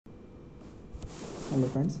Hello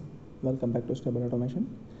friends, welcome back to Stable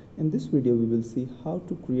Automation. In this video we will see how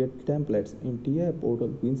to create templates in TI portal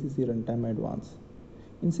WinCC Runtime Advanced.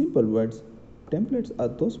 In simple words, templates are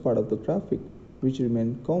those part of the graphic which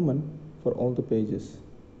remain common for all the pages.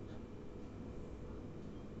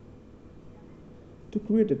 To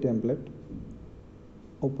create a template,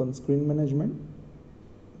 open Screen Management,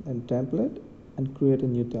 then Template, and create a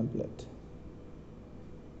new template.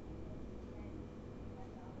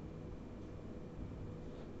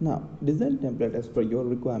 Now, design template as per your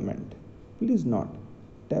requirement. Please note,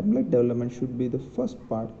 template development should be the first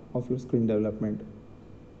part of your screen development.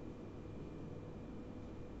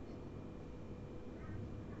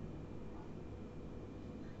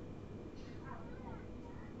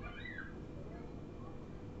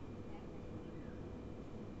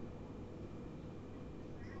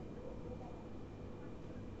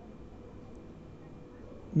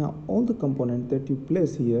 Now, all the components that you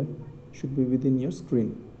place here should be within your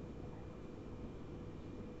screen.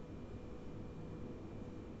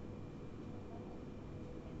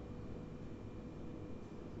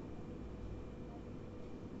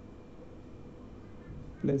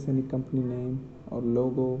 Place any company name or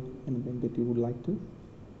logo, anything that you would like to.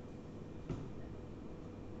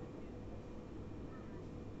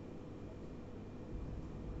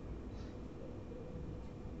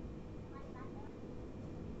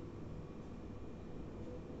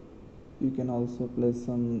 You can also place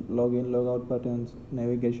some login, logout buttons,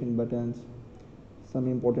 navigation buttons, some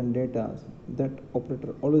important data that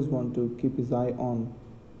operator always want to keep his eye on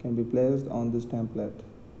can be placed on this template.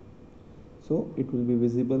 So it will be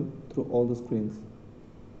visible through all the screens.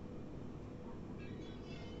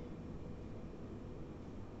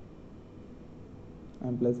 I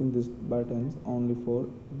am placing these buttons only for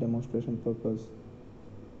demonstration purpose.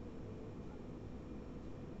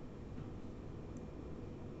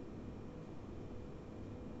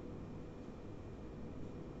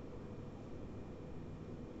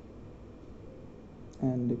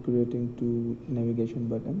 And creating two navigation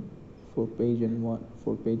button for page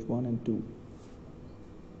 1 and 2.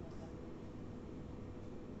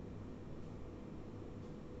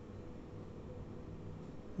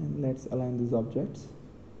 And let's align these objects.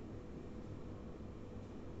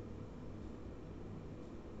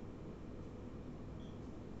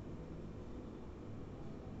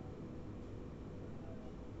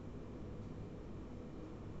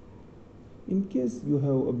 In case you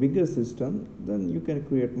have a bigger system, then you can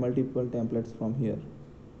create multiple templates from here.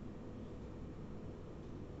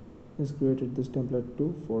 Just created this template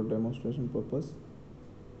too for demonstration purpose.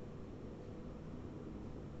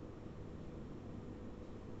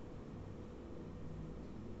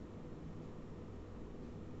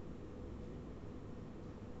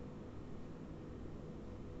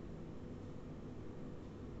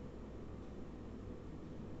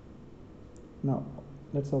 Now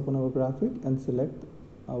let's open our graphic and select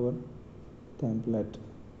our template.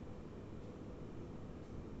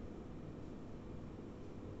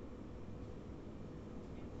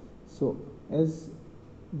 So as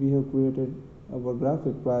we have created our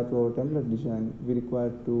graphic prior to our template design, we require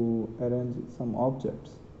to arrange some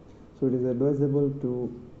objects. So it is advisable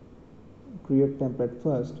to create template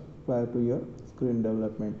first prior to your screen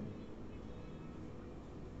development.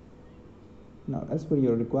 Now as per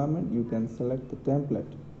your requirement, you can select the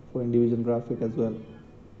template for individual graphic as well.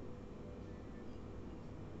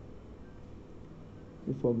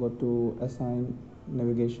 We forgot to assign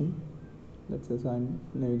navigation. Let's assign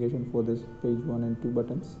navigation for this page 1 and 2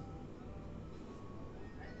 buttons.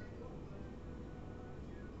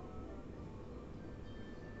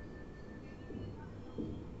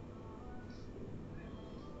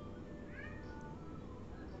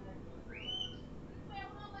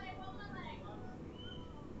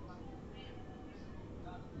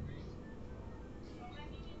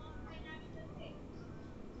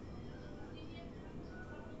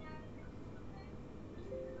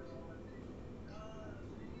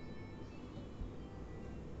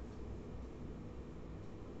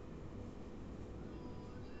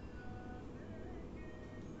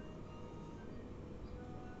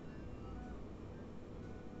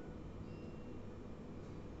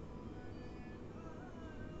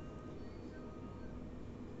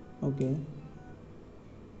 Okay.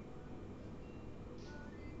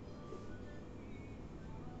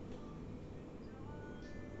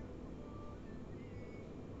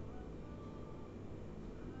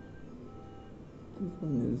 This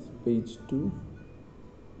one is page 2.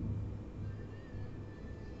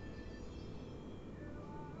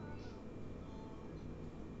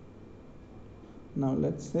 Now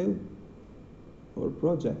let's save our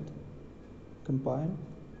project, compile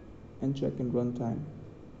and check in runtime.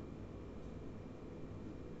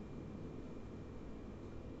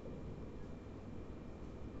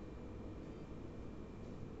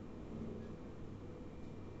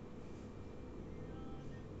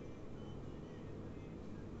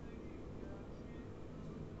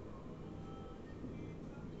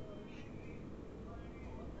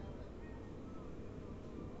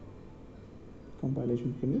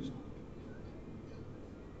 Compilation finished.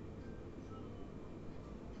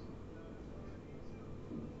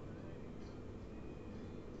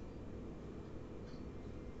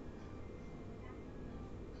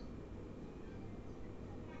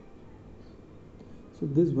 So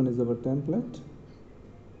this one is our template.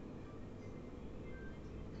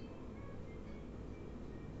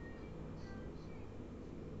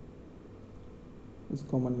 It's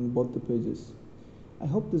common in both the pages. I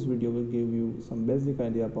hope this video will give you some basic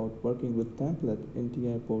idea about working with template in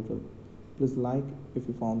TI portal. Please like if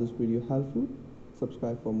you found this video helpful.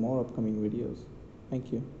 Subscribe for more upcoming videos.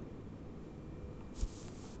 Thank you.